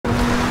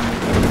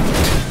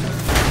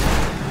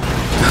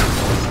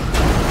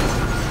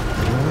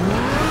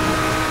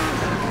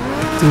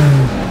Dude.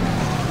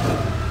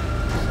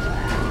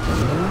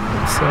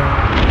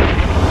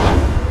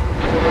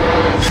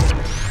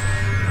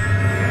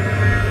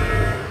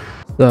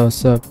 So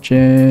what's up,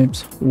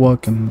 James?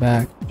 Welcome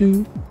back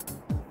to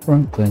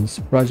Franklin's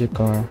Project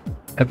Car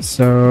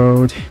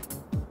episode.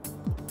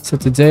 So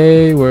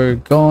today we're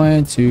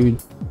going to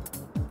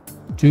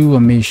do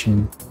a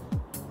mission.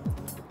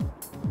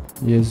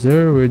 Yes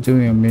sir, we're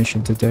doing a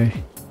mission today.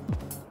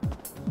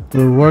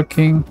 We're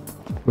working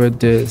with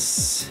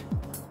this,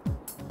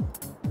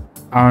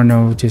 I don't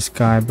know this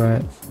guy,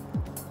 but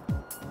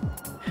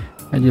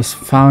I just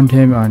found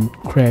him on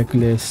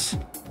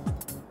Craigslist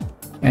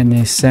and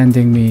he's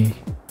sending me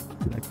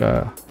like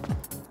a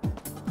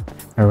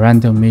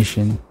random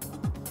mission.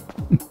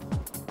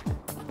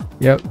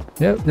 Yep,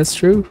 that's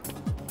true.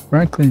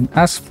 Franklin,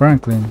 ask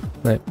Franklin,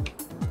 like,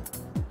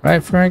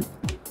 right Frank?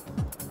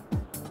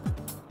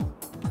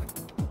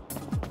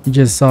 You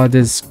just saw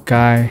this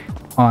guy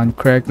on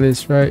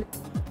Craigslist, right?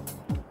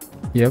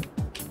 Yep,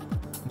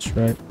 that's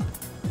right.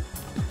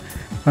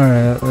 All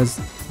right,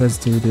 let's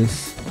do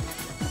this.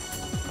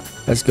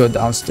 Let's go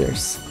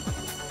downstairs.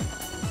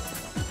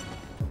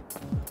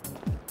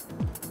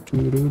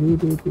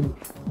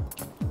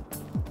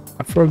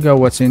 I forgot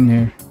what's in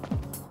here.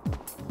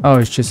 Oh,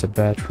 it's just a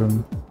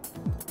bathroom.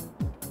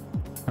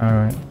 All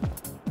right.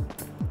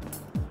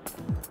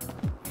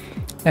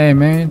 Hey,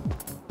 man.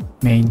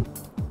 Main.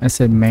 I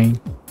said main.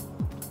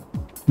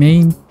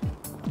 Main.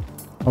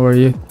 How are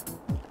you?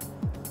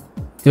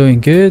 Doing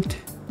good?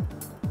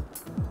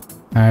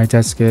 Alright,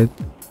 that's good.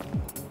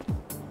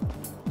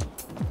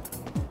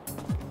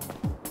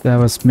 That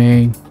was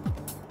me.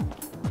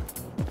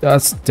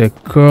 That's the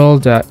girl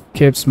that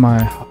keeps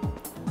my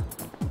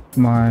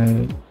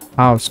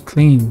house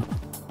clean.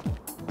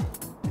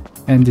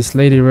 And this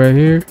lady right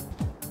here.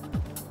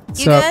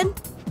 You good?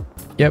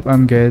 Yep,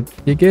 I'm good.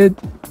 You good?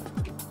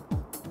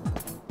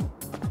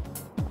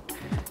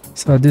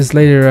 So this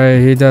lady right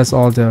here does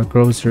all the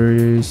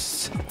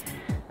groceries,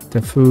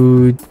 the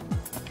food,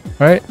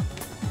 right?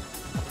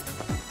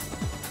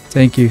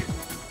 Thank you.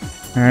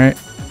 Alright,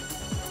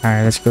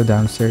 let's go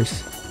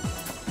downstairs.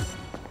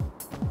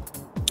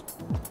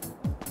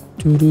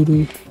 What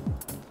do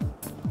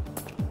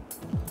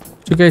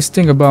you guys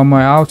think about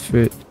my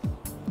outfit?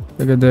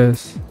 Look at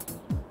this.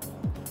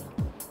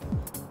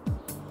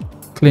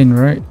 Clean,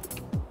 right?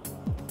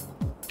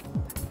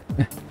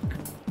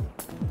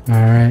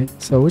 Alright,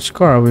 so which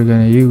car are we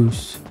gonna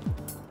use?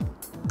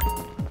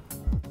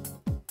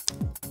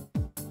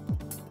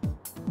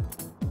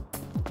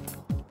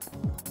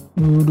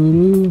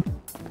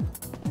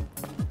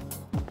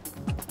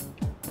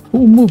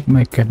 Who moved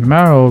my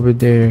Camaro over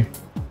there?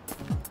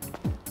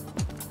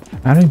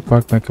 I didn't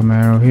park my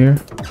Camaro here.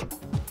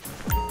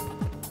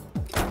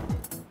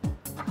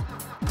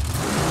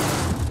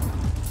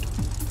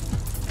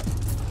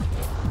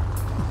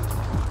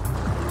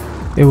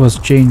 It was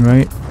Jane,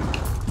 right?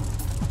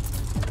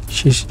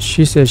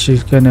 She said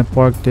she's gonna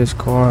park this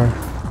car,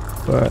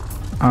 but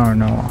I don't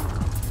know.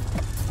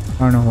 I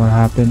don't know what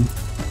happened.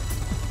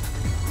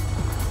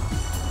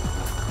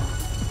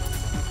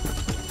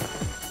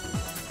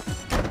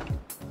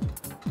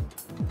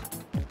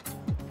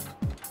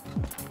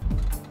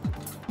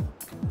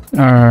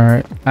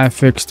 Alright, I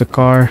fixed the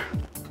car.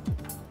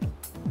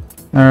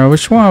 Alright,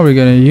 which one are we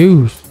gonna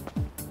use?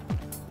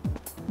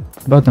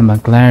 About the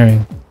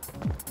McLaren.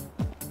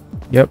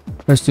 Yep,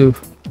 let's use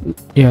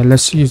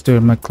the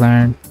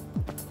McLaren.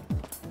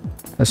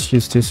 Let's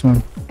use this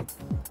one.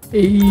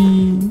 Hey.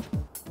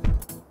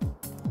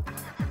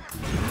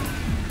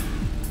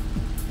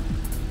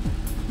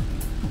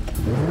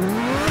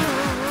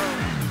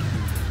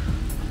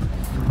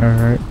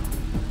 Alright,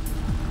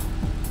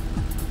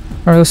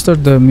 let's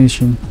start the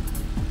mission.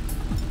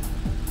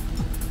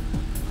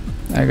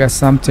 I got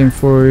something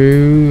for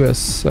you. A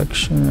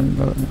section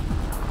about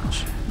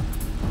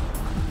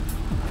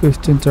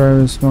 15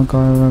 drivers, one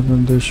car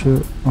weapon. They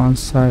shoot on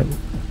site.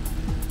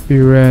 Be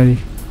ready.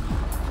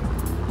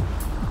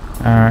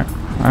 Alright,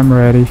 I'm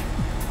ready.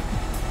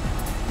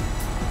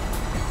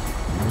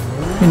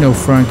 You know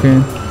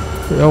Franklin,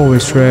 we're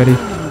always ready.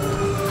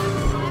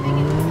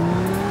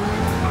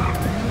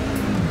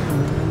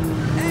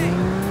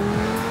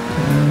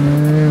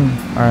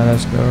 Alright,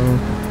 let's go.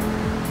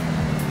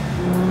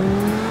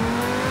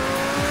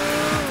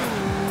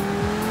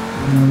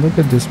 Look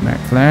at this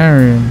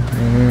McLaren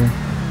here.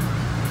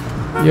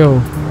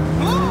 Yo.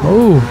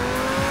 Oh.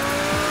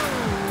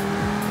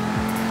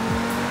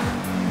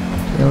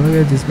 Yo, look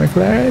at this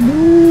McLaren.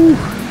 Ooh.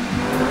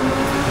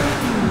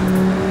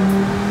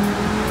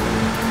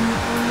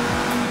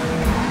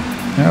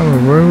 Yeah, but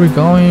where are we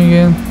going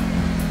again?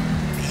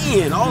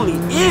 Man, only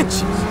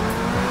inches.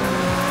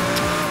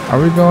 Are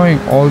we going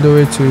all the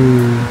way to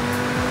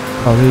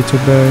Palito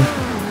Bay?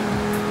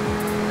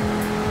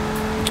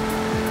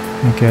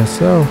 I guess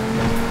so.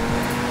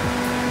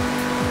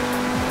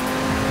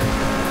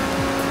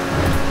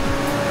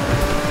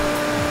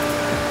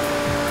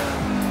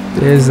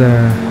 This is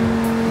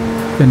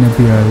gonna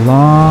be a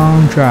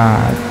long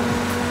drive.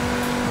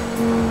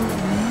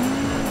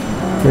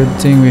 Good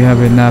thing we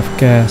have enough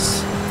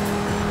gas.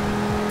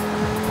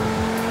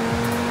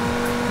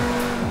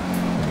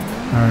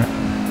 Alright,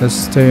 let's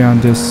stay on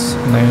this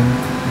lane.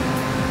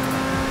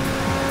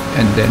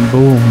 And then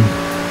boom.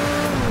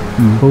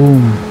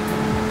 Boom.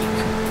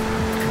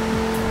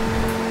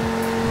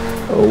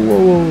 Oh,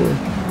 whoa, whoa.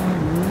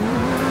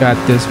 Got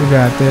this, we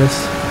got this.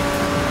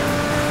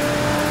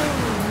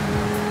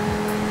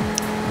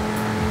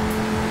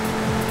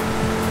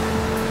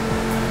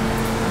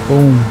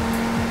 Boom.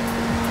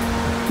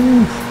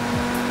 Ooh.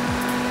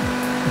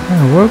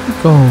 Man, where we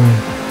going?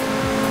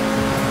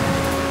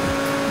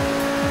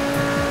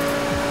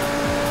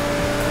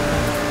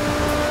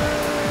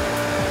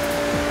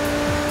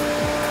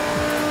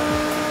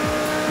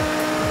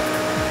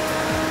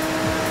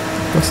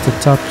 What's the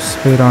top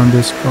speed on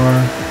this car?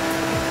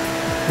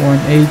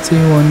 180,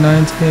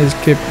 190. Let's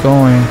keep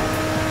going.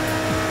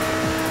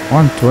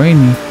 120.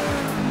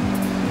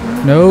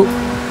 Nope,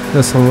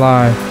 that's a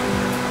lie.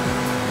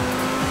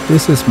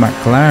 This is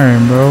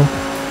McLaren, bro.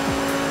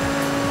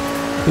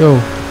 Yo.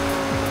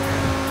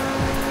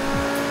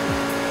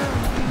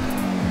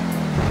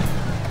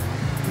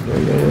 Yo.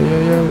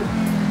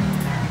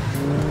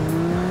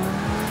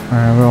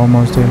 Alright, we're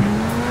almost there.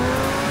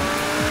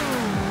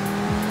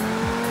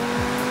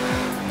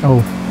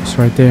 Oh, it's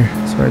right there.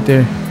 It's right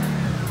there.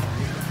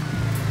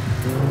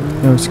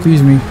 No,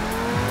 excuse me.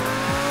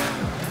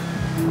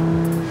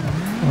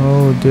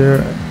 Oh,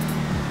 they're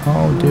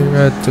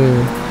at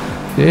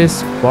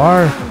this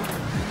bar.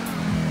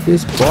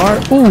 This bar.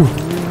 Ooh,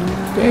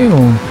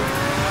 damn.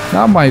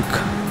 Not my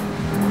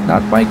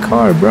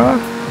car, bruh.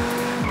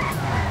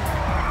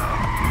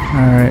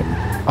 All right.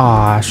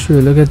 Ah,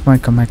 shoot. Look at my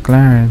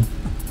McLaren.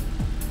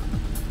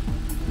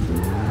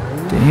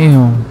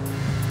 Damn.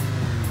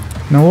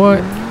 You know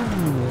what?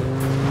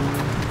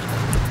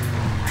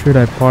 Should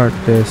I park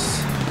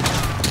this?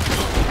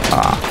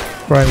 Ah,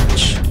 right.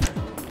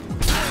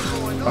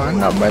 Oh,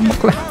 not my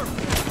McLaren.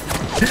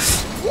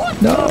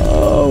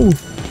 No!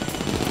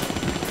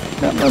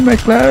 Not my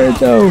McLaren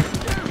though.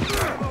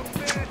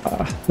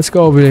 Let's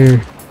go over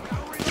there.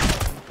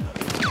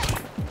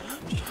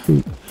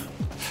 Shoot.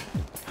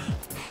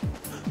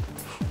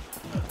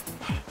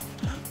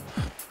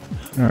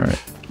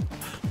 Alright.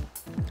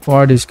 Who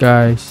are these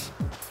guys?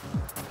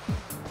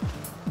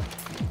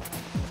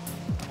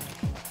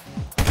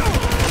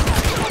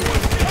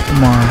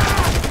 Come on.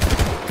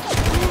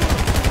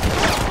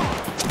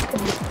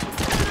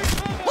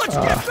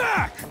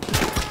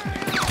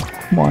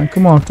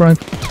 Come on, Frank.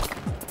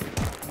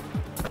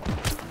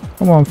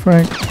 Come on,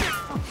 Frank.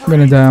 I'm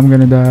gonna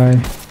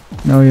die.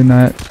 No, you're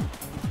not.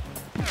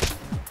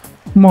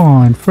 Come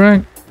on,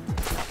 Frank.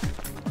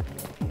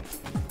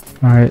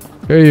 Alright,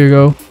 there you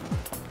go.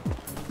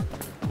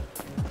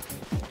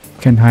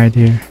 Can hide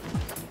here.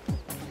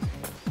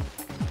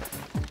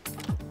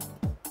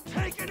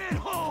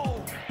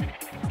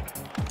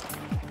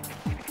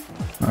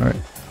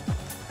 Alright.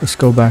 Let's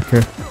go back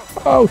here.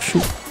 Oh,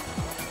 shoot.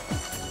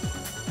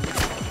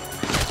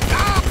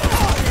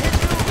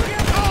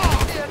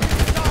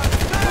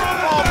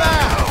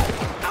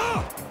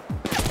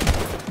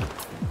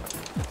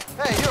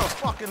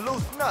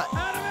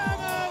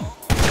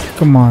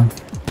 Come on.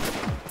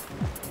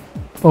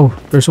 Oh,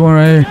 there's one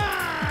right here.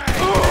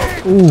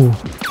 Ooh.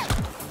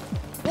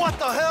 What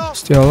the hell?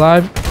 Still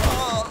alive?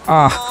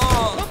 Ah.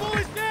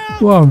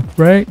 Come on,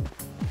 Frank.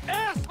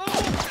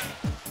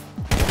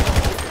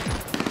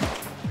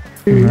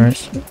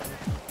 Alright.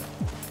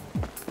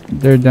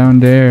 They're down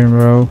there,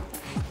 bro.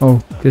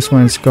 Oh, this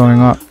one's going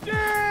up.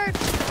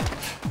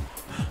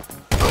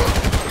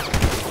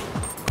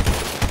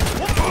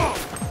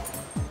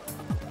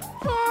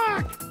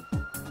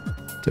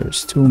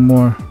 There's two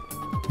more.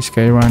 This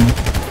guy running.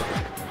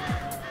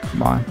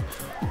 Come on.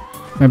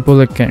 My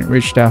bullet can't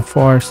reach that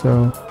far,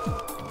 so.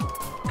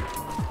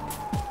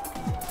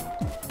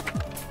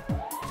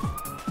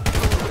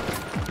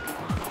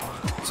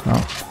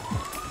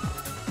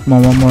 Come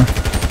on, one more.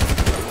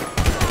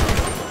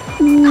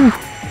 Ooh.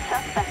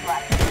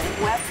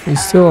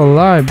 He's still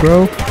alive,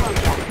 bro.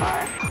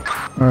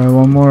 Alright,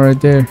 one more right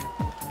there.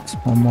 There's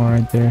one more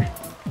right there.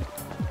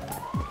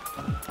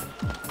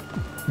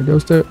 Are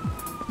those the...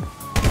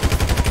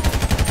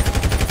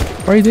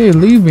 Why are they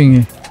leaving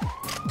it?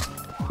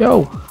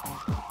 Yo!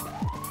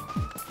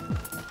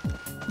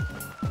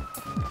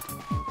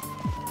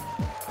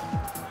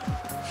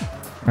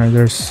 Alright,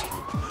 there's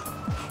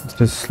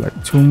just like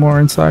two more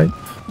inside.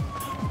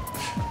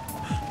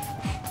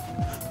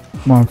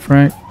 Come on,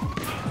 Frank.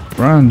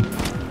 Run.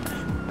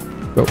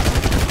 Go.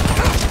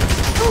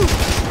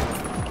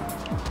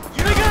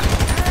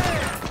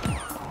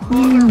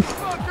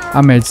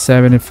 I made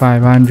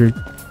 7,500.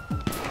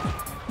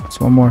 There's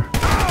one more.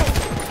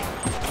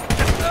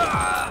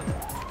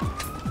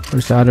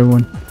 Where's the other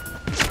one?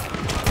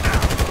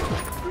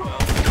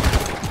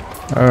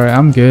 Alright,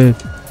 I'm good.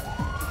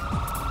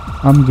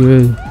 I'm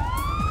good.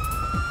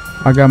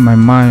 I got my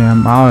money.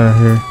 I'm out of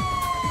here.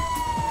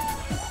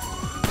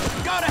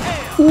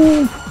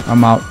 Ooh.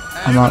 I'm out.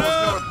 I'm out.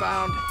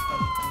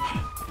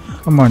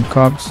 Come on,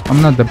 cops.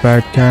 I'm not the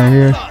bad guy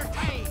here.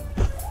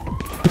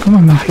 Come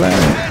on,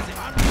 McLaren.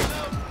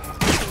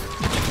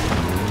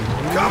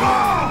 Come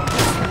on!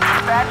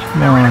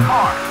 Come on.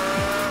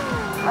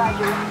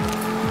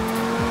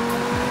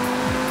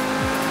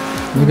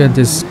 Look at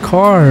this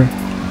car.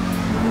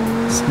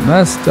 It's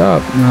messed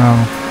up now.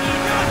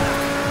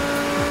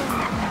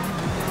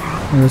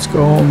 Let's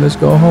go home. Let's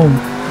go home.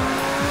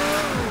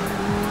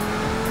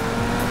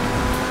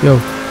 Yo.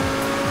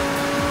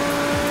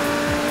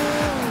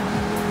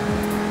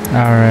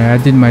 Alright, I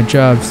did my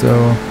job,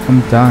 so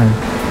I'm done.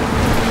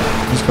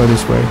 Let's go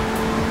this way.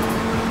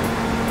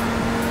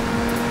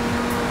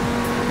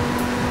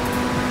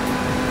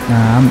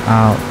 Nah, I'm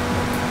out.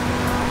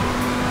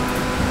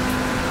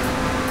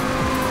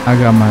 I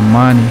got my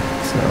money,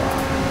 so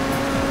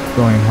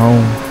going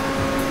home.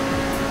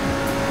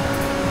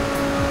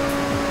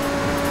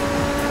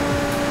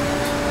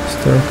 Is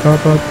there a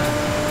cop up?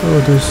 Oh,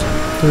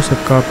 there's a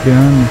cop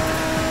behind me.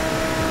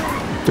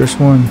 There's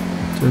one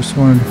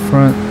in the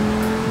front.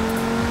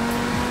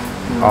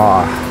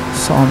 Ah,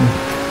 saw me.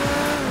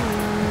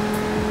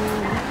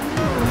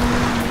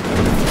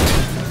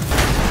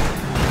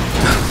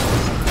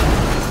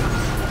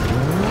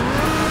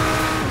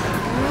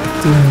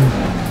 Dude.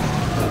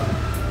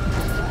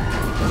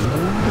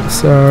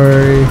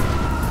 Sorry.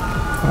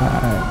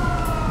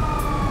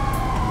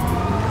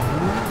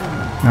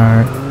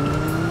 Alright.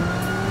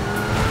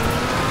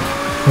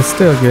 It's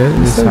still good.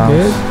 It's still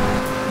good.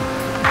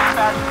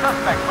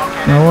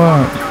 You know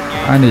what?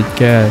 I need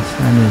gas.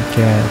 I need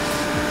gas.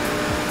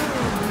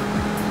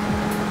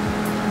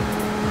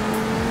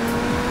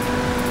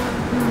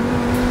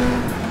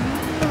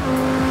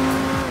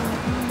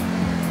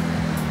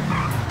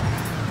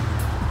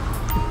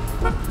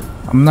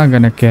 I'm not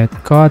gonna get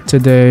caught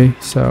today,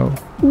 so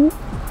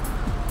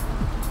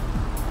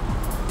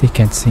they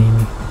can't see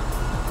me.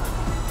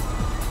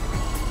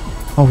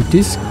 Oh,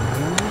 this.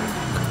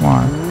 Come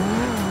on.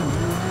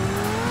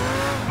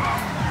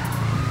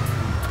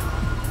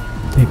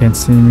 They can't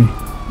see me.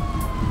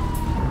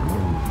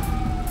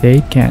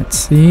 They can't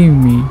see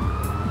me.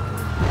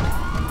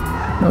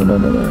 No, no,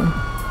 no, no.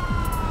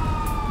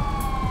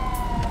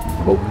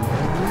 Oh.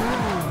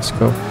 Let's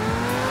go.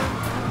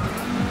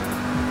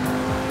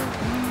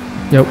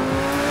 Yep.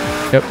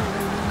 Yep.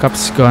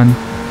 Cop's gone.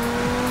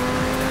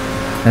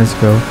 Let's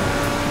go.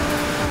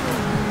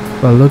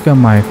 But look at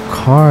my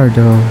car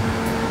though.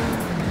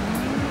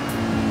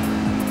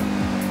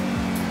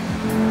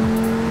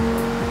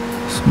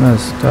 It's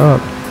messed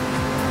up.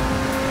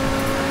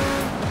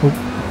 Oh,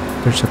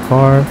 there's a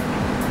car.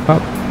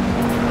 Up.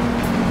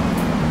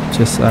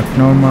 Just like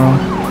normal.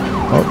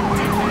 Oh.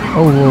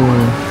 Oh, whoa,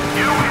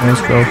 whoa.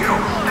 Let's go.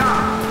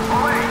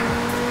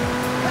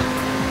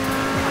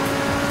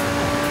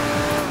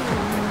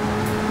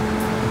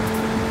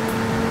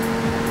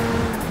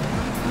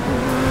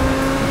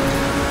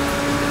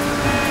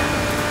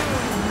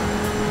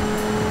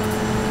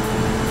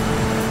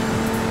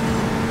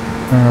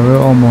 We're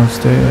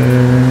almost there,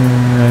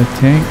 I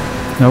think.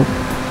 Nope.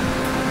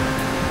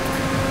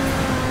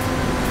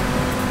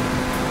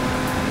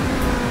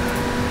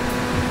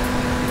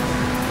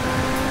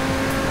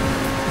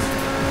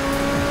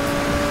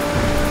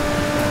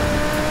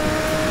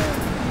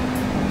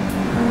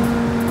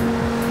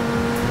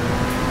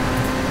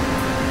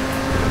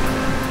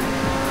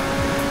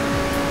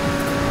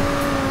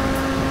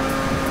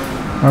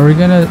 Are we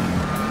gonna...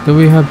 Do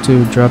we have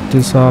to drop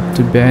this off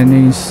to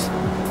Benny's?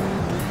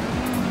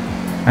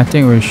 I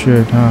think we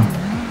should, huh?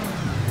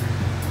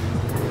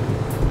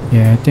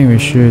 Yeah, I think we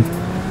should.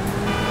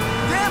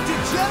 Damn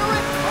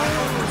degenerate!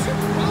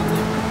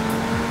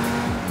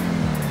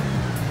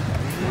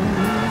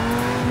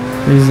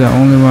 He's the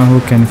only one who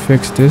can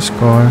fix this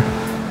car.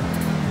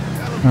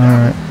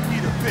 Alright.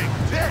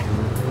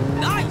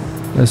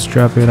 Let's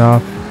drop it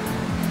off.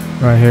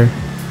 Right here.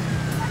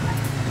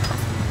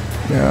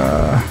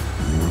 Yeah.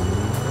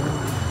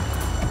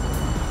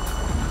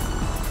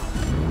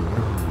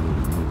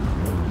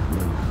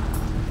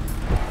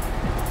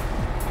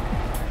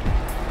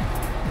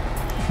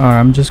 Alright,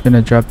 I'm just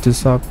gonna drop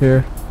this off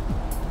here.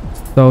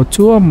 So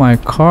 2 of my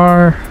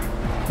car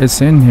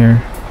is in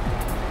here.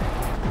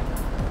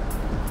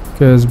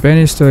 Cause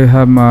Benny still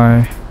have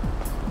my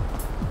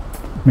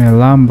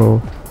Lambo.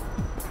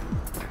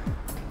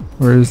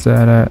 Where is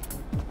that at?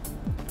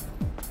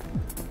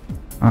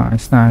 Ah,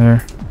 it's not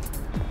here.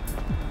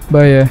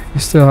 But yeah, you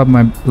still have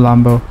my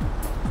Lambo.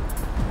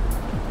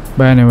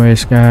 But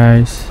anyways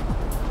guys,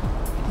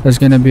 that's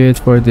gonna be it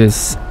for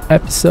this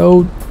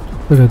episode.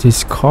 Look at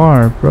this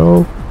car,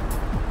 bro.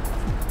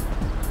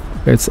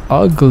 It's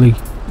ugly.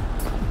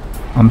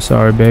 I'm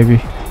sorry,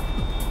 baby.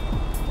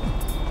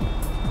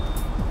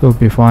 You'll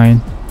be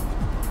fine.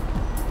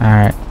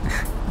 Alright.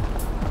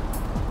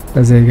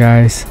 That's it,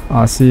 guys.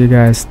 I'll see you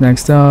guys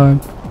next time.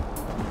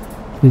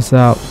 Peace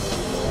out.